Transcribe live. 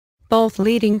both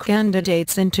leading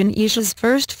candidates in Tunisia's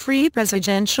first free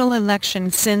presidential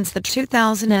election since the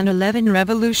 2011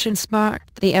 revolution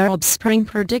sparked the Arab Spring,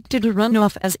 predicted a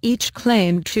runoff as each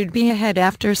claimed to be ahead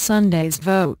after Sunday's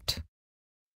vote.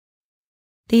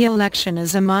 The election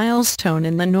is a milestone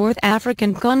in the North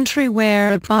African country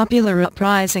where a popular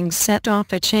uprising set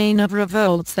off a chain of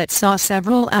revolts that saw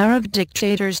several Arab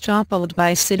dictators toppled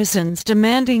by citizens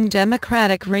demanding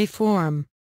democratic reform.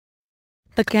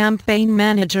 The campaign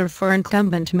manager for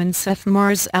incumbent Moncef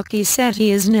Marzouki said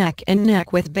he is neck and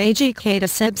neck with Beji Caid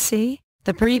Essebsi,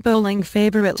 the pre-polling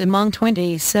favorite among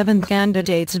 27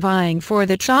 candidates vying for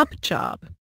the top job.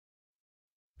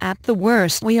 "At the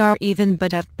worst we are even,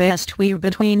 but at best we're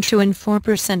between 2 and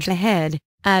 4% ahead,"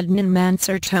 Adnene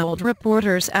Mancer told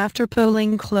reporters after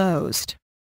polling closed.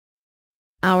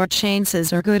 "Our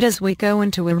chances are good as we go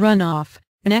into a runoff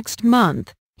next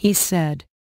month," he said.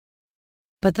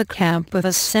 But the camp of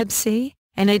Essebsi,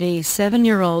 an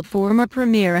 87-year-old former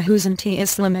premier whose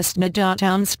anti-Islamist Nidaa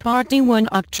Tounes party won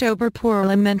October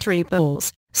parliamentary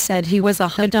polls, said he was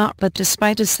ahead.But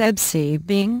despite Essebsi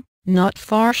being not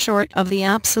far short of the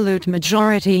absolute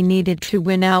majority needed to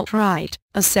win outright,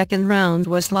 a second round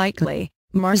was likely.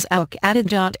 Marzouk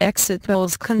added.Exit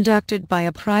polls conducted by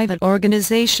a private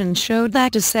organization showed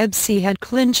that Essebsi had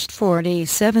clinched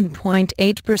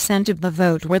 47.8% of the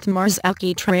vote, with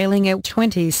Marzouki trailing at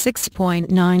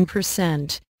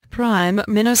 26.9%. Prime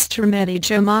Minister Mehdi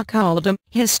Jomaa called a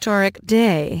historic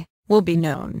day will be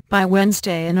known by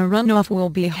Wednesday, and a runoff will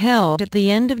be held at the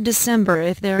end of December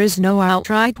if there is no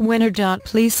outright winner.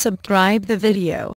 Please subscribe the video.